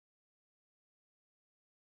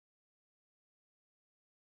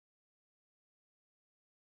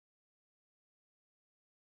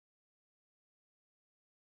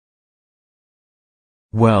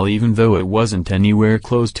Well, even though it wasn't anywhere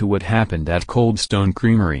close to what happened at Cold Stone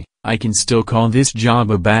Creamery, I can still call this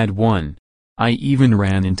job a bad one. I even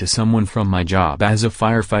ran into someone from my job as a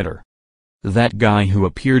firefighter. That guy who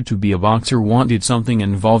appeared to be a boxer wanted something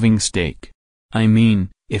involving steak. I mean,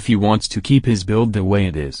 if he wants to keep his build the way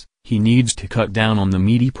it is, he needs to cut down on the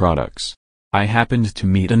meaty products. I happened to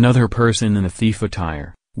meet another person in a thief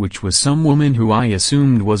attire, which was some woman who I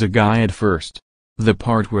assumed was a guy at first. The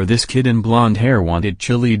part where this kid in blonde hair wanted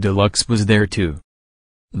chili deluxe was there too.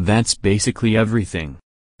 That's basically everything.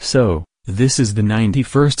 So, this is the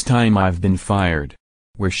 91st time I've been fired.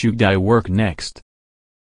 Where should I work next?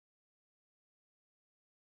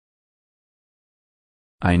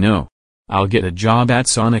 I know. I'll get a job at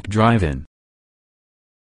Sonic Drive-In.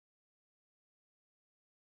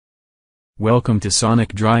 Welcome to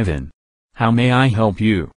Sonic Drive-In. How may I help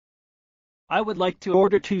you? I would like to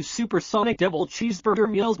order 2 supersonic double cheeseburger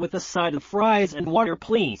meals with a side of fries and water,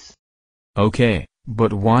 please. Okay,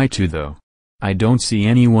 but why 2 though? I don't see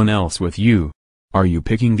anyone else with you. Are you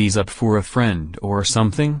picking these up for a friend or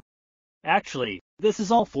something? Actually, this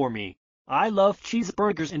is all for me. I love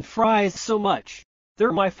cheeseburgers and fries so much.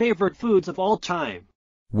 They're my favorite foods of all time.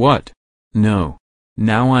 What? No.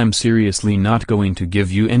 Now I'm seriously not going to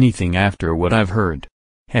give you anything after what I've heard.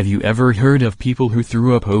 Have you ever heard of people who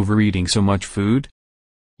threw up overeating so much food?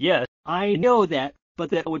 Yes, I know that, but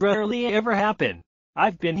that would rarely ever happen.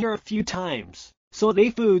 I've been here a few times, so they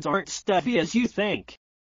foods aren't stuffy as you think.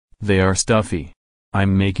 They are stuffy.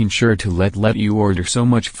 I'm making sure to let you order so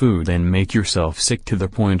much food and make yourself sick to the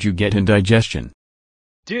point you get indigestion.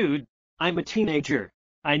 Dude, I'm a teenager.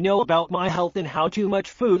 I know about my health and how too much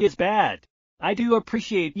food is bad. I do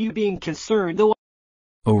appreciate you being concerned though.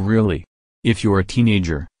 Oh really? If you're a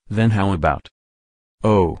teenager, then how about?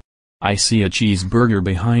 Oh. I see a cheeseburger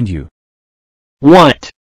behind you. What?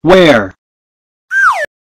 Where?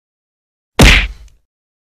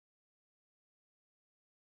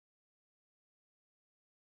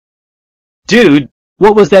 Dude,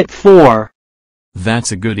 what was that for?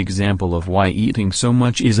 That's a good example of why eating so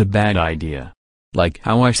much is a bad idea. Like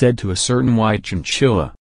how I said to a certain white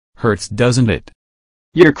chinchilla. Hurts, doesn't it?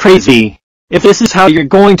 You're crazy. If this is how you're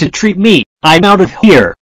going to treat me, I'm out of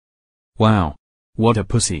here. Wow. What a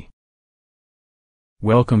pussy.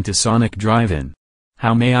 Welcome to Sonic Drive-In.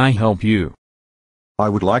 How may I help you? I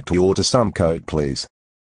would like to order some Coke, please.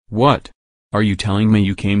 What? Are you telling me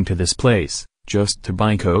you came to this place just to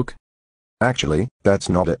buy Coke? Actually, that's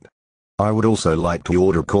not it. I would also like to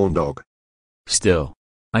order corn dog. Still,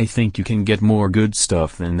 I think you can get more good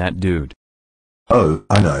stuff than that dude. Oh,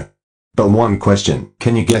 I know. But one question,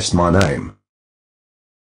 can you guess my name?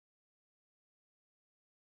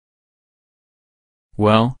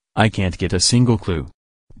 Well, I can't get a single clue.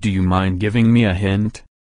 Do you mind giving me a hint?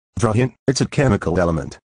 The hint, it's a chemical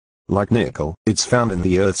element. Like nickel, it's found in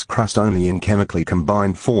the Earth's crust only in chemically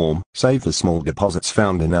combined form, save for small deposits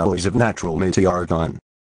found in alloys of natural meteorite.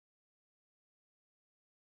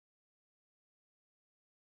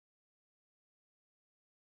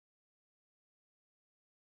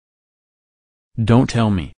 Don't tell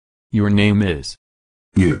me. Your name is?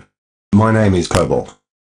 You. My name is Cobalt.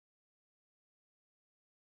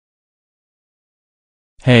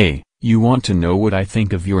 Hey, you want to know what I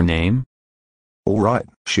think of your name? Alright,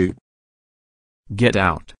 shoot. Get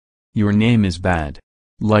out. Your name is bad.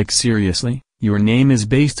 Like seriously, your name is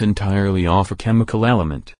based entirely off a chemical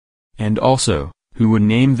element. And also, who would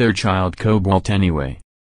name their child Cobalt anyway?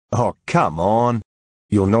 Oh, come on.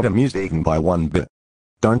 You're not amused even by one bit.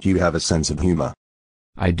 Don't you have a sense of humor?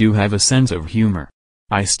 I do have a sense of humor.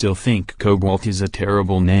 I still think Cobalt is a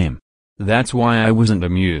terrible name. That's why I wasn't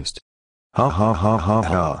amused. Ha ha ha ha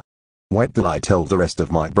ha. Wait till I tell the rest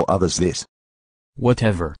of my brothers this.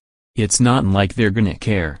 Whatever. It's not like they're gonna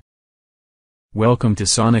care. Welcome to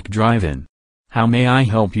Sonic Drive-In. How may I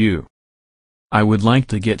help you? I would like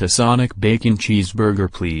to get a Sonic Bacon Cheeseburger,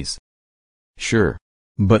 please. Sure.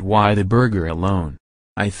 But why the burger alone?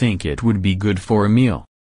 I think it would be good for a meal.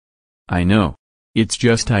 I know. It's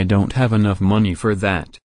just I don't have enough money for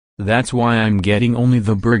that. That's why I'm getting only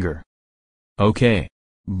the burger. Okay.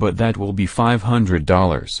 But that will be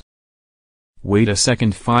 $500. Wait a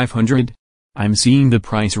second, 500? I'm seeing the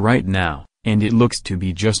price right now, and it looks to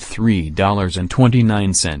be just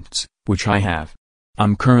 $3.29, which I have.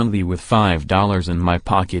 I'm currently with $5 in my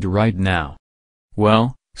pocket right now.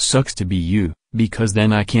 Well, sucks to be you, because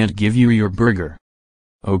then I can't give you your burger.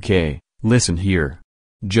 Okay, listen here.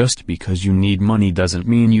 Just because you need money doesn't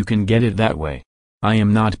mean you can get it that way. I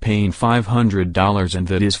am not paying $500 and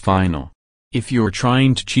that is final. If you're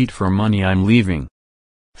trying to cheat for money, I'm leaving.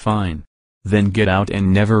 Fine. Then get out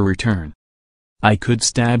and never return. I could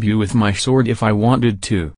stab you with my sword if I wanted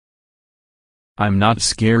to. I'm not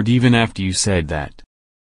scared even after you said that.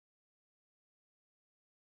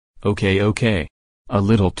 Okay. A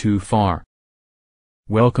little too far.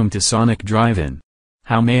 Welcome to Sonic Drive-In.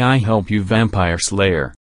 How may I help you, Vampire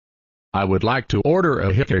Slayer? I would like to order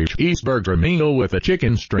a hickory cheeseburger meal with a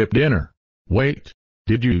chicken strip dinner. Wait,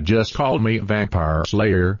 did you just call me Vampire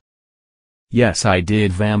Slayer? Yes, I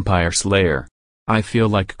did, Vampire Slayer. I feel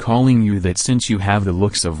like calling you that since you have the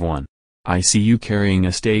looks of one. I see you carrying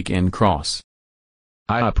a stake and cross.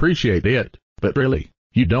 I appreciate it, but really,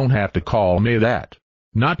 you don't have to call me that.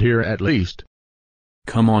 Not here at least.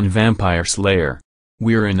 Come on, Vampire Slayer.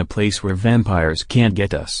 We're in a place where vampires can't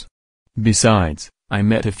get us. Besides, I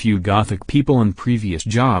met a few gothic people in previous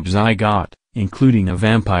jobs I got, including a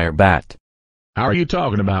vampire bat. Are you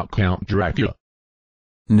talking about Count Dracula?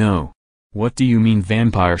 No. What do you mean,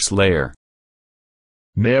 Vampire Slayer?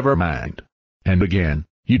 Never mind. And again,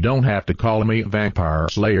 you don't have to call me Vampire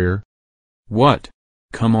Slayer. What?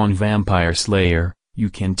 Come on, Vampire Slayer, you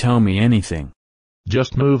can tell me anything.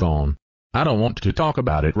 Just move on. I don't want to talk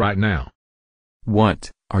about it right now.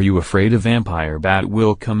 What, are you afraid a vampire bat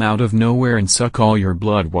will come out of nowhere and suck all your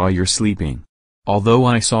blood while you're sleeping? Although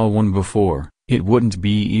I saw one before, it wouldn't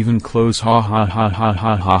be even close, ha ha ha ha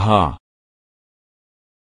ha ha ha.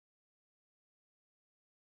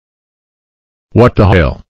 What the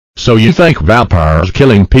hell? So you think vampires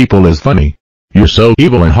killing people is funny? You're so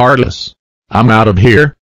evil and heartless. I'm out of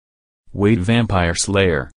here. Wait, Vampire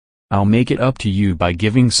Slayer. I'll make it up to you by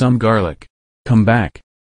giving some garlic. Come back.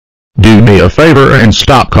 Do me a favor and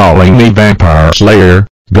stop calling me Vampire Slayer.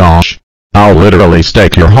 Gosh, I'll literally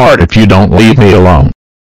stake your heart if you don't leave me alone.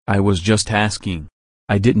 I was just asking.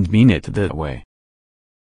 I didn't mean it that way.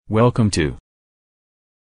 Welcome to.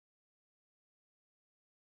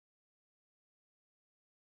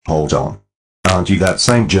 Hold on. Aren't you that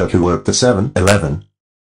same jerk who worked the 7-Eleven?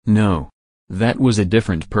 No. That was a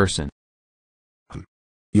different person.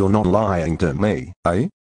 You're not lying to me, eh?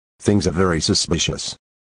 Things are very suspicious.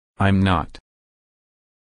 I'm not.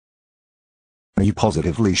 Are you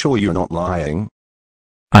positively sure you're not lying?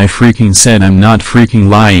 I freaking said I'm not freaking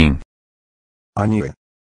lying. I knew it.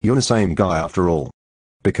 You're the same guy after all.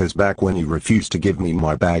 Because back when you refused to give me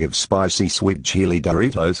my bag of spicy sweet chili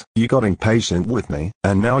Doritos, you got impatient with me,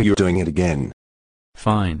 and now you're doing it again.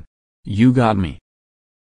 Fine. You got me.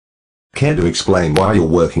 Care to explain why you're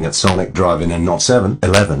working at Sonic Drive-In and not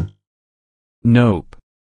 7-Eleven? Nope.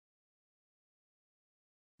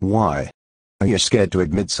 Why? Are you scared to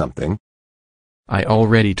admit something? I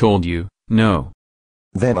already told you, no.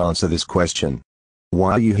 Then answer this question.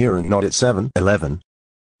 Why are you here and not at 7-Eleven?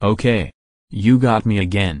 Okay. You got me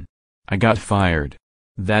again. I got fired.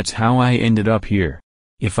 That's how I ended up here.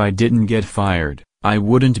 If I didn't get fired, I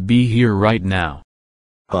wouldn't be here right now.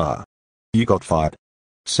 Ah. You got fired.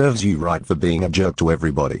 Serves you right for being a jerk to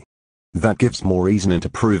everybody. That gives more reason into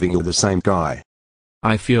proving you're the same guy.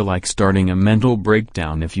 I feel like starting a mental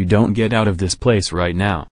breakdown if you don't get out of this place right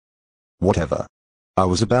now. Whatever. I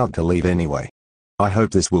was about to leave anyway. I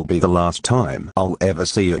hope this will be the last time I'll ever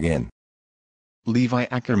see you again. Levi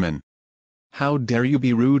Ackerman. How dare you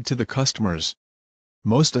be rude to the customers?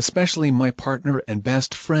 Most especially my partner and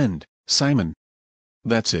best friend, Simon.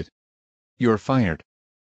 That's it. You're fired.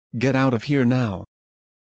 Get out of here now.